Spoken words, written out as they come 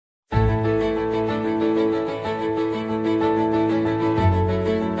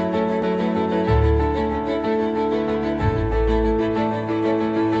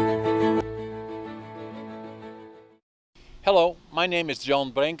My name is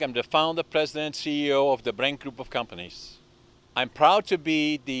John Brink. I'm the founder, president, CEO of the Brink Group of Companies. I'm proud to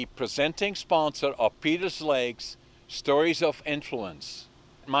be the presenting sponsor of Peter's Legge's Stories of Influence.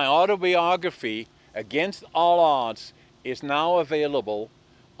 My autobiography, Against All Odds, is now available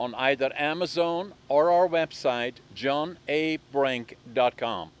on either Amazon or our website,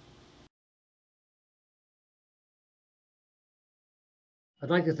 johnabrink.com. I'd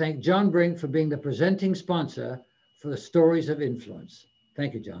like to thank John Brink for being the presenting sponsor for the Stories of Influence.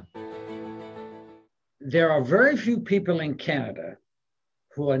 Thank you, John. There are very few people in Canada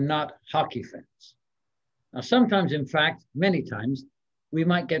who are not hockey fans. Now, sometimes, in fact, many times, we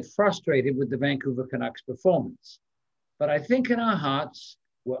might get frustrated with the Vancouver Canucks performance. But I think in our hearts,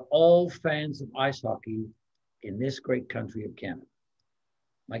 we're all fans of ice hockey in this great country of Canada.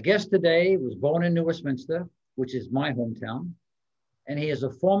 My guest today was born in New Westminster, which is my hometown, and he is a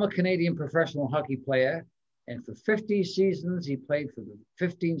former Canadian professional hockey player. And for 15 seasons, he played for the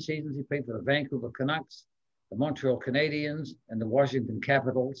Vancouver Canucks, the Montreal Canadiens, and the Washington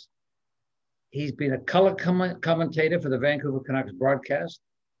Capitals. He's been a color commentator for the Vancouver Canucks broadcast.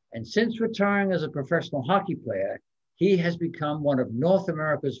 And since retiring as a professional hockey player, he has become one of North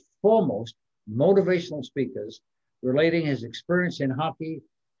America's foremost motivational speakers, relating his experience in hockey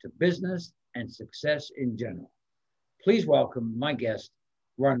to business and success in general. Please welcome my guest,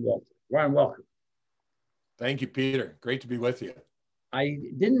 Ron Walter. Ron, welcome. Thank you, Peter. Great to be with you. I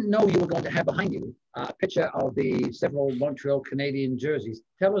didn't know you were going to have behind you a picture of the several Montreal Canadian jerseys.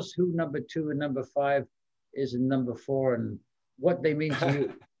 Tell us who number 2 and number 5 is and number 4 and what they mean to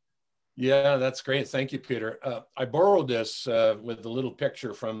you. Yeah, that's great. Thank you, Peter. I borrowed this with a little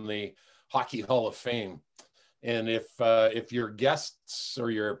picture from the Hockey Hall of Fame. And if your guests or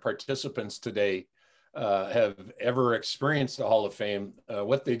your participants today have ever experienced the Hall of Fame,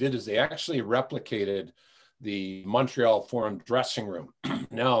 what they did is they actually replicated the Montreal Forum dressing room.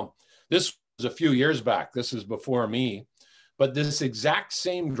 Now, this was a few years back. This is before me, but this exact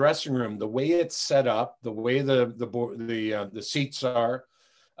same dressing room, the way it's set up, the way the seats are,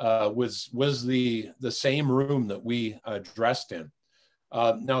 was the same room that we dressed in.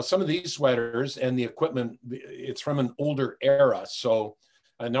 Now, some of these sweaters and the equipment, it's from an older era. So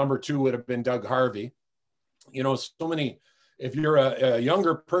number 2 would have been Doug Harvey. You know, so many. If you're a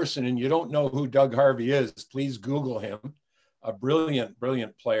younger person and you don't know who Doug Harvey is, please Google him. A brilliant,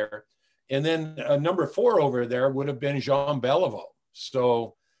 brilliant player. And then number 4 over there would have been Jean Beliveau.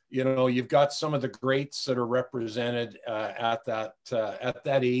 So, you know, you've got some of the greats that are represented at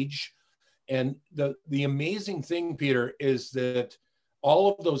that age. And the amazing thing, Peter, is that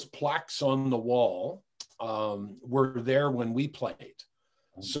all of those plaques on the wall were there when we played.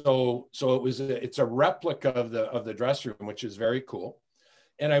 So it's a replica of the dressing room, which is very cool.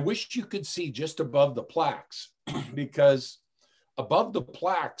 And I wish you could see just above the plaques, because above the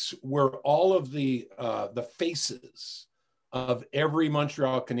plaques were all of the faces of every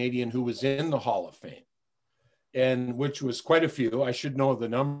Montreal Canadian who was in the Hall of Fame, and which was quite a few. I should know the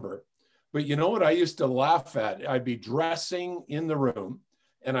number, but you know what I used to laugh at? I'd be dressing in the room,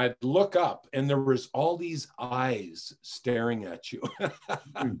 and I'd look up and there was all these eyes staring at you,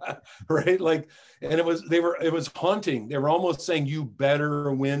 right? Like, and it was haunting. They were almost saying, "You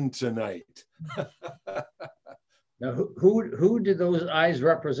better win tonight." Now, who did those eyes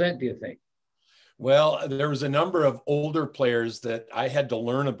represent, do you think? Well, there was a number of older players that I had to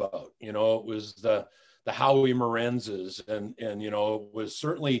learn about. You know, it was the Howie Morenzes, and you know, it was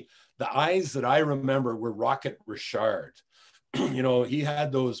certainly the eyes that I remember were Rocket Richard. You know, he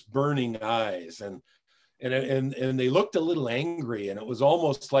had those burning eyes, and they looked a little angry, and it was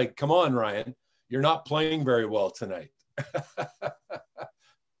almost like, "Come on, Ryan, you're not playing very well tonight."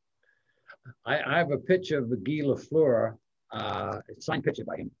 I have a picture of Guy Lafleur, a signed picture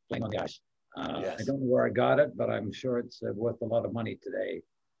by him playing on the ice. Yes. I don't know where I got it, but I'm sure it's worth a lot of money today.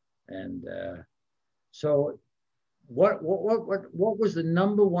 And so, what was the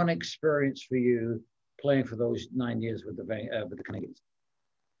number one experience for you playing for those 9 years with the Canadiens?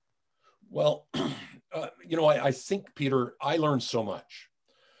 Well, you know, I think, Peter, I learned so much.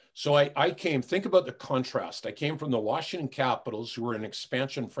 So I think about the contrast. I came from the Washington Capitals, who were an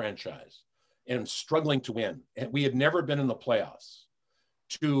expansion franchise and struggling to win. And we had never been in the playoffs,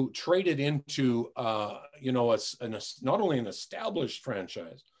 to trade it into, you know, not only an established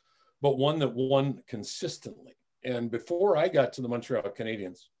franchise, but one that won consistently. And before I got to the Montreal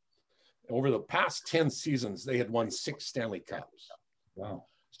Canadiens, over the past 10 seasons, they had won 6 Stanley Cups. Wow.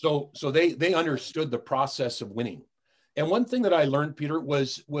 So they understood the process of winning. And one thing that I learned, Peter,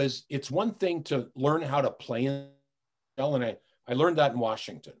 was it's one thing to learn how to play in, and I learned that in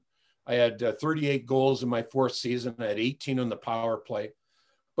Washington. I had 38 goals in my fourth season. I had 18 on the power play.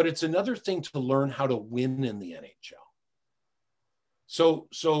 But it's another thing to learn how to win in the NHL.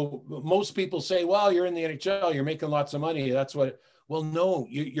 So most people say, well, you're in the NHL, you're making lots of money. That's what, well, no,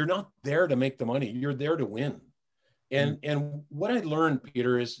 you're not there to make the money. You're there to win. And what I learned,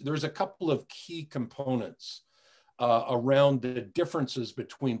 Peter, is there's a couple of key components around the differences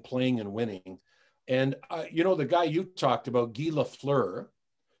between playing and winning. And, the guy you talked about, Guy Lafleur,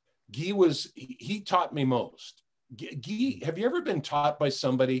 he taught me most. Guy, have you ever been taught by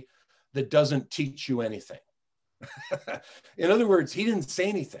somebody that doesn't teach you anything? In other words, he didn't say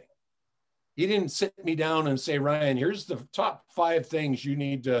anything. He didn't sit me down and say, Ryan, here's the top 5 things you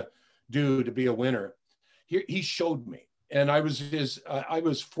need to do to be a winner. He showed me. And I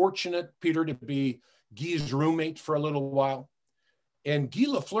was fortunate, Peter, to be Guy's roommate for a little while. And Guy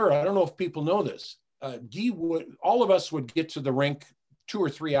Lafleur, I don't know if people know this, all of us would get to the rink 2 or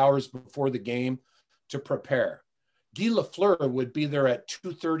 3 hours before the game to prepare. Guy Lafleur would be there at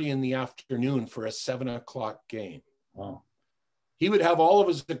 2:30 in the afternoon for a 7 o'clock game. Wow. He would have all of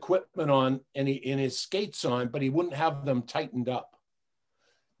his equipment on and his skates on, but he wouldn't have them tightened up.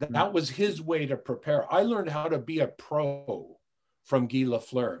 That was his way to prepare. I learned how to be a pro from Guy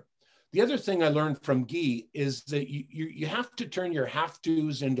Lafleur. The other thing I learned from Guy is that you have to turn your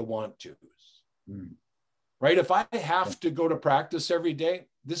have-tos into want-tos. Right? If I have to go to practice every day,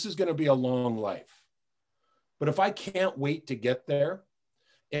 this is going to be a long life. But if I can't wait to get there,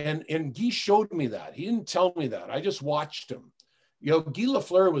 and Guy showed me that. He didn't tell me that. I just watched him. Guy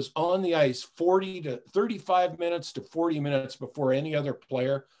Lafleur was on the ice 40 to 35 minutes to 40 minutes before any other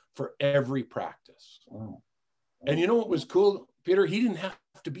player for every practice. Wow. And you know what was cool, Peter? He didn't have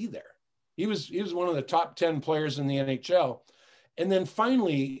to be there. He was one of the top 10 players in the NHL. And then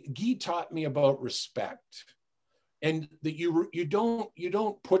finally, Guy taught me about respect. And that you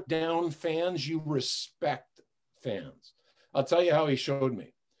don't put down fans, you respect fans. I'll tell you how he showed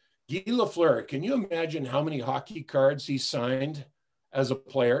me. Guy Lafleur, can you imagine how many hockey cards he signed as a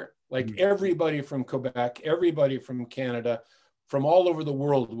player? Like everybody from Quebec, everybody from Canada, from all over the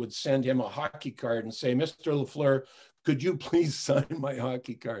world would send him a hockey card and say, Mr. Lafleur, could you please sign my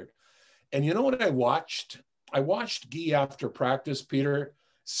hockey card? And you know what I watched? I watched Guy after practice, Peter,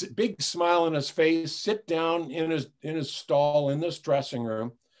 big smile on his face, sit down in his stall in this dressing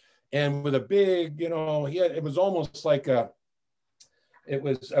room. And with a big, it was almost like it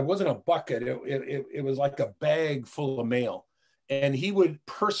wasn't a bucket. It was like a bag full of mail. And he would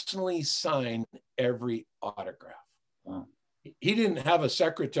personally sign every autograph. Wow. He didn't have a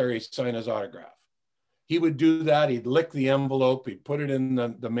secretary sign his autograph. He would do that. He'd lick the envelope. He'd put it in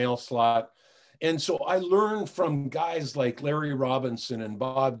the mail slot. And so I learned from guys like Larry Robinson and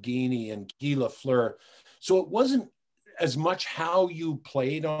Bob Geeney and Guy Lafleur. So it wasn't as much how you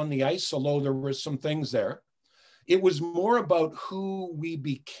played on the ice, although there were some things there. It was more about who we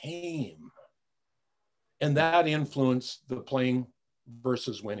became. And that influenced the playing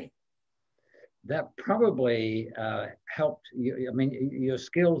versus winning. That probably helped you. I mean, your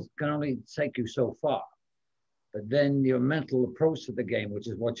skills can only take you so far. But then your mental approach to the game, which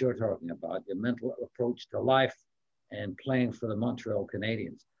is what you're talking about, your mental approach to life and playing for the Montreal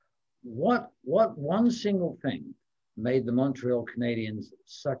Canadiens. What one single thing made the Montreal Canadiens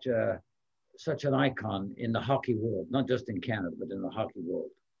such an icon in the hockey world, not just in Canada, but in the hockey world?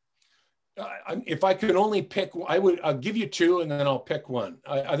 If I could only pick, I'll give you 2 and then I'll pick one.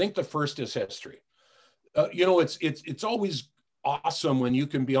 I think the first is history. It's always awesome when you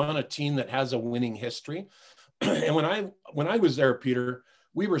can be on a team that has a winning history. And when I was there, Peter,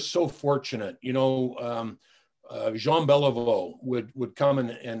 we were so fortunate. Jean Beliveau would come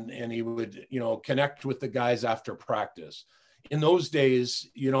and he would connect with the guys after practice. In those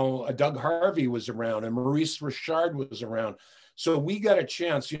days, Doug Harvey was around and Maurice Richard was around. So we got a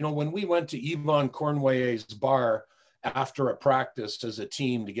chance, when we went to Yvon Cornway's bar after a practice as a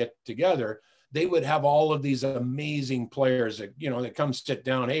team to get together, they would have all of these amazing players that come sit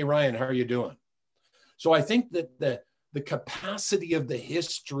down. Hey, Ryan, how are you doing? So I think that the capacity of the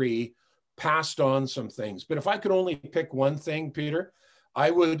history passed on some things. But if I could only pick one thing, Peter, I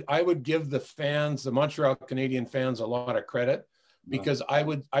would give the fans, the Montreal Canadiens fans, a lot of credit, because I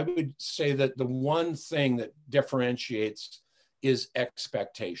would say that the one thing that differentiates is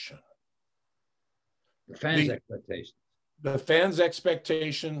expectation. The fans' expectation. The fans'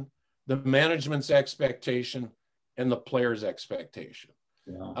 expectation, the management's expectation, and the players' expectation.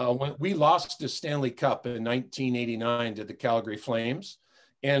 Yeah. When we lost the Stanley Cup in 1989 to the Calgary Flames,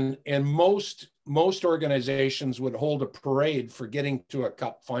 and most organizations would hold a parade for getting to a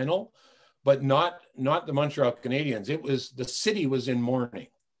cup final, but not the Montreal Canadiens. It was, the city was in mourning.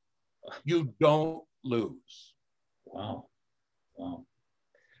 You don't lose. Wow. Wow.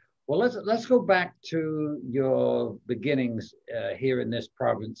 Well, let's go back to your beginnings here in this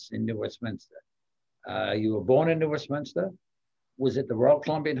province in New Westminster. You were born in New Westminster. Was it the Royal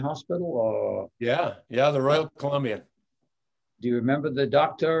Columbian Hospital or? Yeah, the Royal Columbian. Do you remember the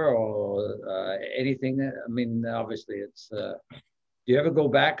doctor or anything? I mean, obviously, it's. Do you ever go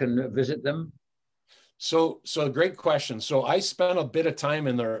back and visit them? So great question. So I spent a bit of time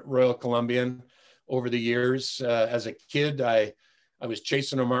in the Royal Columbian over the years. As a kid, I was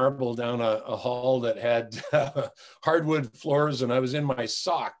chasing a marble down a hall that had hardwood floors, and I was in my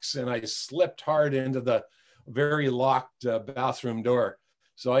socks, and I slipped hard into the very locked bathroom door.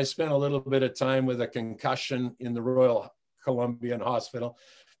 So I spent a little bit of time with a concussion in the Royal Columbian Hospital,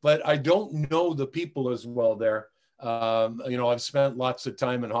 but I don't know the people as well there. I've spent lots of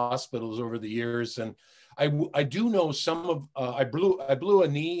time in hospitals over the years, and I do know some of. I blew a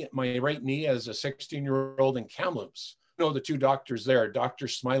knee, my right knee, as a 16-year-old in Kamloops. You know the two doctors there, Dr.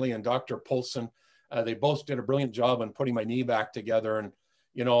 Smiley and Dr. Polson. They both did a brilliant job on putting my knee back together, and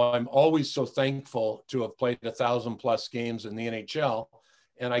I'm always so thankful to have played 1,000+ games in the NHL,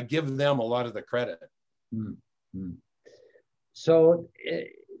 and I give them a lot of the credit. Mm-hmm. So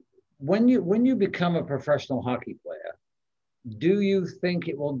when you become a professional hockey player, do you think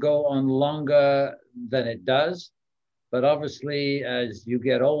it will go on longer than it does? But obviously, as you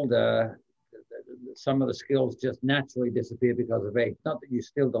get older, some of the skills just naturally disappear because of age. Not that you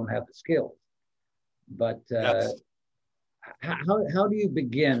still don't have the skills, but Yes. how do you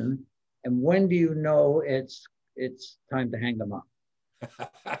begin, and when do you know it's time to hang them up?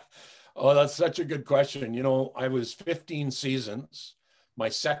 Oh, that's such a good question. I was 15 seasons, my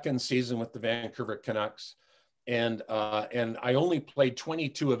second season with the Vancouver Canucks, and I only played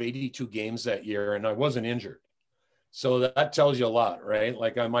 22 of 82 games that year, and I wasn't injured. So that tells you a lot, right?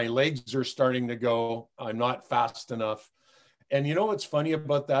 Like my legs are starting to go. I'm not fast enough. And what's funny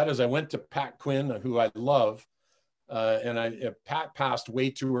about that is I went to Pat Quinn, who I love, and Pat passed way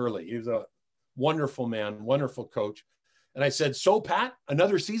too early. He was a wonderful man, wonderful coach. And I said, "So Pat,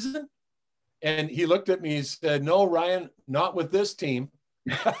 another season?" And he looked at me and said, "No, Ryan, not with this team."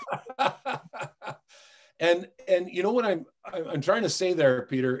 and what I'm trying to say there,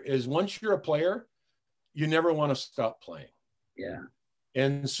 Peter, is once you're a player, you never want to stop playing. Yeah.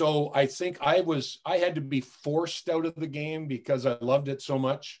 And so I think I had to be forced out of the game because I loved it so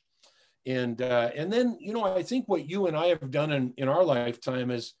much. And then, I think what you and I have done in our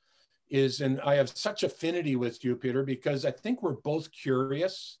lifetime is, and I have such affinity with you, Peter, because I think we're both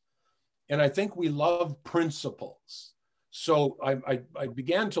curious, and I think we love principles. So I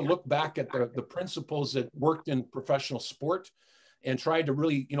began to look back at the principles that worked in professional sport and tried to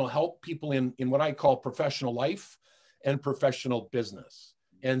really, help people in what I call professional life and professional business.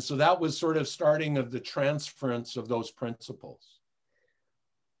 And so that was sort of starting of the transference of those principles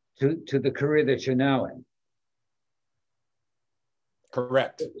to the career that you're now in.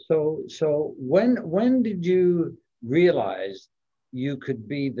 Correct. So when did you realize you could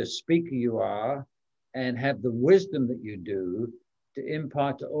be the speaker you are and have the wisdom that you do to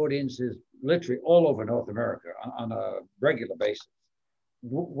impart to audiences literally all over North America on a regular basis?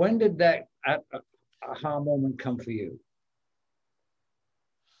 When did that aha moment come for you?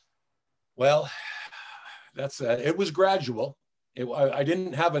 Well, it was gradual. I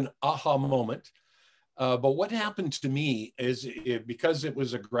didn't have an aha moment. But what happened to me is because it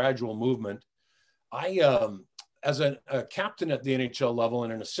was a gradual movement, as a captain at the NHL level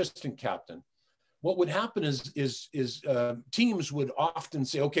and an assistant captain, what would happen is teams would often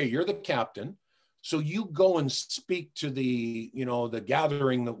say, "Okay, you're the captain, so you go and speak to the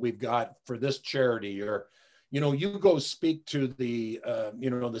gathering that we've got for this charity, or you go speak to the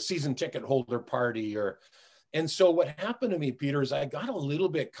the season ticket holder party." And so what happened to me, Peter, is I got a little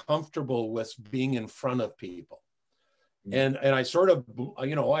bit comfortable with being in front of people. And I sort of,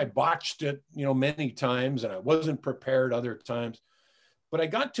 I botched it, many times, and I wasn't prepared other times. But I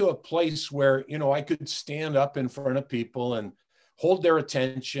got to a place where, I could stand up in front of people and hold their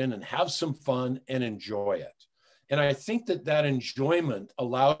attention and have some fun and enjoy it. And I think that enjoyment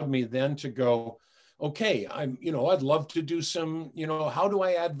allowed me then to go, okay, I'd love to do some, how do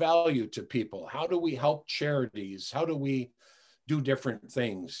I add value to people? How do we help charities? How do we do different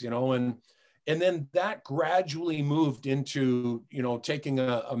things, and then that gradually moved into, taking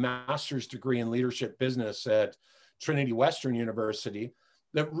a master's degree in leadership business at Trinity Western University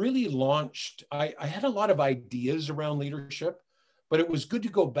that really launched, I had a lot of ideas around leadership, but it was good to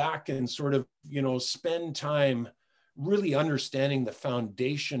go back and sort of, spend time really understanding the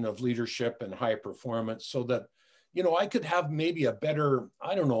foundation of leadership and high performance so that, you know, I could have maybe a better,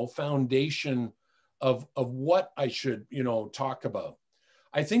 I don't know, foundation of what I should, you know, talk about.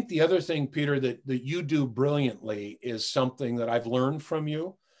 I think the other thing, Peter, that you do brilliantly is something that I've learned from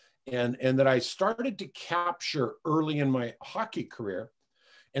you, and that I started to capture early in my hockey career.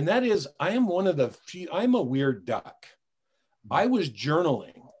 And that is, I am one of the few, I'm a weird duck. I was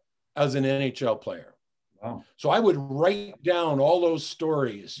journaling as an NHL player. Wow. So I would write down all those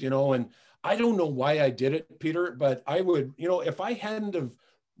stories, you know, and I don't know why I did it, Peter, but I would, you know, if I hadn't have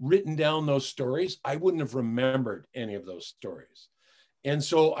written down those stories, I wouldn't have remembered any of those stories. And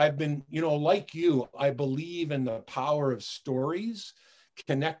so I've been, you know, like you, I believe in the power of stories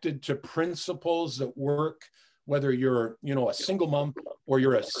connected to principles that work, whether you're, you know, a single mom or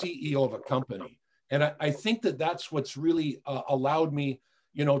you're a CEO of a company. And I think that that's what's really allowed me,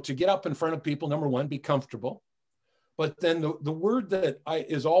 you know, to get up in front of people, number one, be comfortable. But then the word that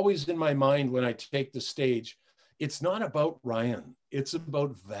is always in my mind when I take the stage, it's not about Ryan, it's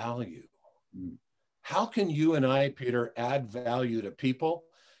about value. Mm. How can you and I, Peter, add value to people?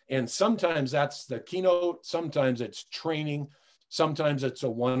 And sometimes that's the keynote, sometimes it's training, sometimes it's a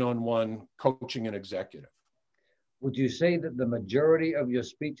one-on-one coaching an executive. Would you say that the majority of your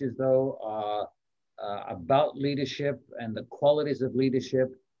speeches, though, are about leadership and the qualities of leadership,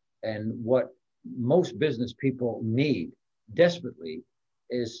 and what most business people need desperately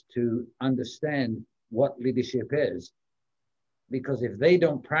is to understand what leadership is? Because if they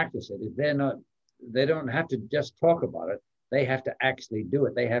don't practice it, if they don't have to just talk about it, they have to actually do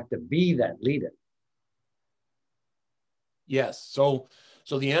it. They have to be that leader. Yes. So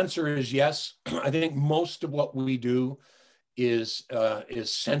the answer is yes. I think most of what we do is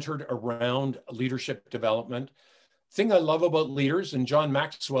centered around leadership development. Thing I love about leaders, and John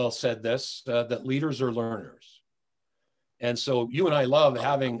Maxwell said this, that leaders are learners. And so you and I love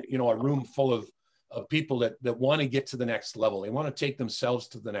having, you know, a room full of people that want to get to the next level. They want to take themselves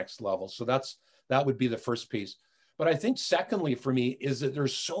to the next level. So that would be the first piece. But I think secondly for me is that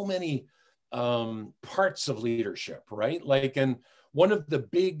there's so many parts of leadership, right? Like, and one of the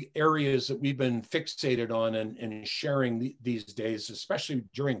big areas that we've been fixated on and sharing these days, especially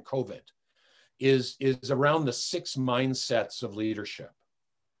during COVID, is around the 6 mindsets of leadership,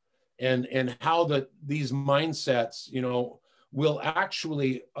 and how these mindsets, you know, will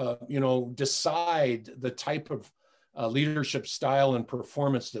actually, you know, decide the type of leadership style and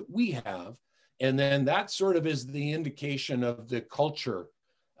performance that we have. And then that sort of is the indication of the culture,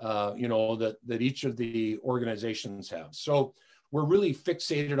 you know, that each of the organizations have. So we're really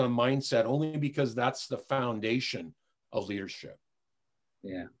fixated on mindset only because that's the foundation of leadership.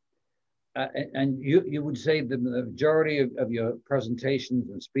 Yeah. And you would say the majority of your presentations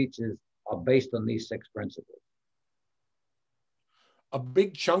and speeches are based on these 6 principles? A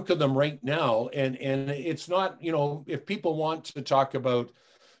big chunk of them right now. And it's not, you know, if people want to talk about,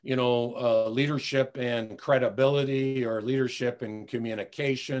 you know, leadership and credibility or leadership and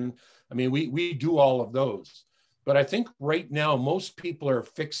communication, I mean, we do all of those. But I think right now, most people are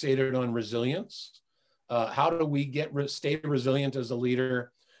fixated on resilience. How do we stay resilient as a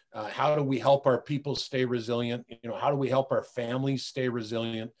leader? How do we help our people stay resilient? You know, how do we help our families stay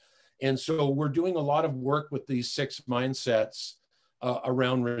resilient? And so we're doing a lot of work with these 6 mindsets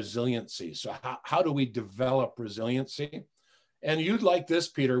around resiliency. So how do we develop resiliency? And you'd like this,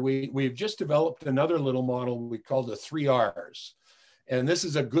 Peter. We've just developed another little model we call the 3 R's. And this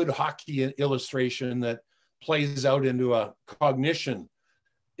is a good hockey illustration that plays out into a cognition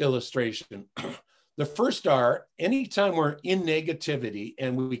illustration. The first R, anytime we're in negativity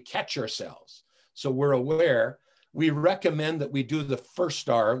and we catch ourselves, so we're aware, we recommend that we do the first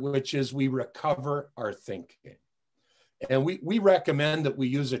R, which is we recover our thinking. And we recommend that we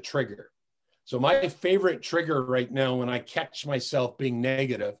use a trigger. So my favorite trigger right now when I catch myself being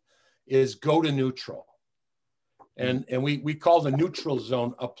negative is go to neutral. And we call the neutral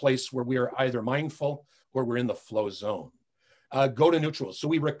zone a place where we are either mindful or we're in the flow zone. Go to neutral. So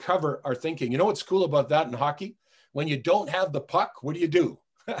we recover our thinking. You know what's cool about that in hockey? When you don't have the puck, what do?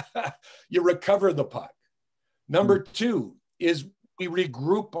 You recover the puck. Number 2 is we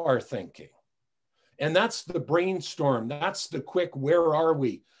regroup our thinking. And that's the brainstorm. That's the quick, where are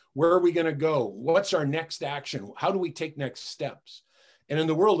we? Where are we going to go? What's our next action? How do we take next steps? And in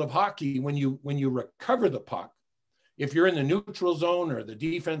the world of hockey, when you recover the puck, if you're in the neutral zone or the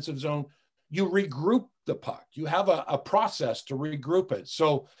defensive zone, you regroup the puck. You have a process to regroup it.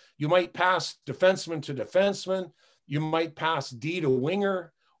 So you might pass defenseman to defenseman, you might pass D to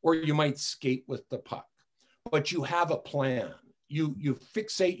winger, or you might skate with the puck. But you have a plan. You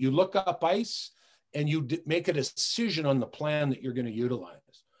fixate, you look up ice, and you make a decision on the plan that you're going to utilize.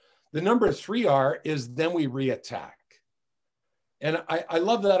 The number 3R is then we reattack. And I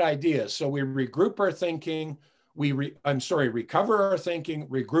love that idea. So we regroup our thinking, recover our thinking,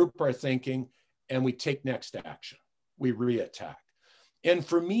 regroup our thinking, and we take next action. We reattack. And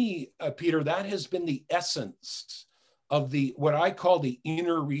for me, Peter, that has been the essence of what I call the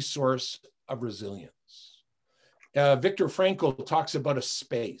inner resource of resilience. Viktor Frankl talks about a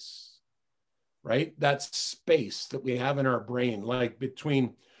space, right? That space that we have in our brain, like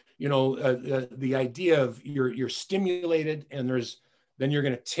between, the idea of you're stimulated and then you're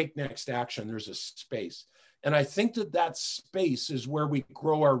going to take next action. There's a space. And I think that space is where we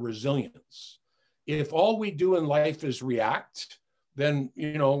grow our resilience. If all we do in life is react, then,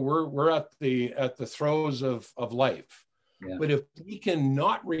 we're at the throes of life. Yeah. But if we can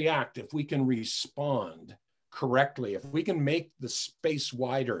not react, if we can respond correctly, if we can make the space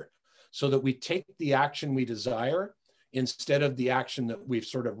wider so that we take the action we desire instead of the action that we've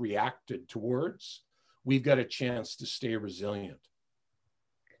sort of reacted towards, we've got a chance to stay resilient.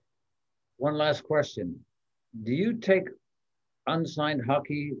 One last question. Do you take unsigned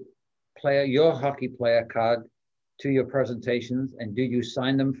your hockey player card to your presentations, and do you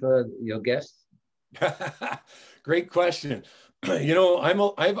sign them for your guests? Great question.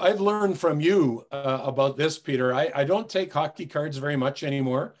 I've learned from you about this, Peter. I don't take hockey cards very much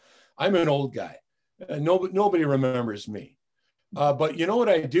anymore. I'm an old guy. Nobody remembers me. But you know what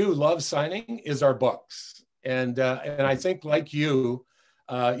I do love signing is our books. And I think like you,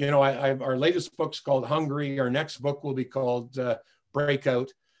 our latest book's called Hungry. Our next book will be called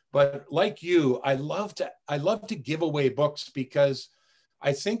Breakout. But like you, I love to give away books because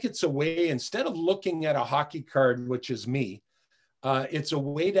I think it's a way, instead of looking at a hockey card, which is me, it's a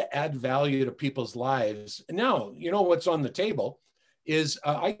way to add value to people's lives. And now, what's on the table is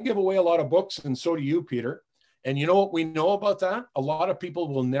I give away a lot of books, and so do you, Peter. And you know what we know about that? A lot of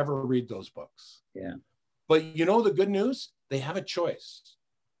people will never read those books. Yeah. But the good news? They have a choice.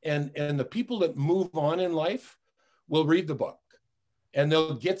 And the people that move on in life will read the book and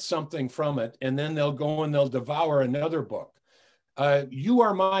they'll get something from it. And then they'll go and they'll devour another book. You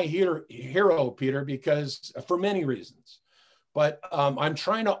are my hero, Peter, because for many reasons. But I'm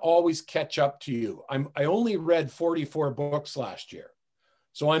trying to always catch up to you. I only read 44 books last year,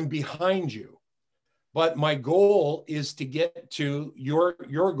 so I'm behind you. But my goal is to get to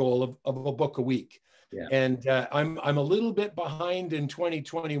your goal of a book a week. Yeah. And I'm a little bit behind in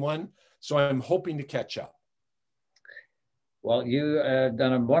 2021, so I'm hoping to catch up. Well, you have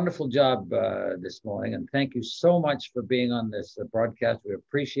done a wonderful job this morning, and thank you so much for being on this broadcast. We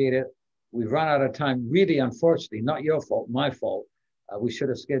appreciate it. We've run out of time, really, unfortunately, not your fault, my fault. We should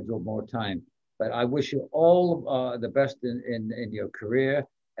have scheduled more time. But I wish you all the best in your career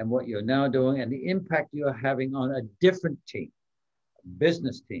and what you're now doing and the impact you're having on a different team,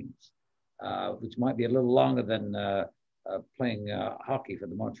 business teams, which might be a little longer than playing hockey for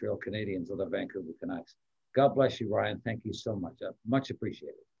the Montreal Canadiens or the Vancouver Canucks. God bless you, Ryan. Thank you so much. Much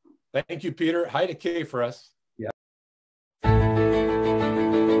appreciated. Thank you, Peter. Hi to Kay for us.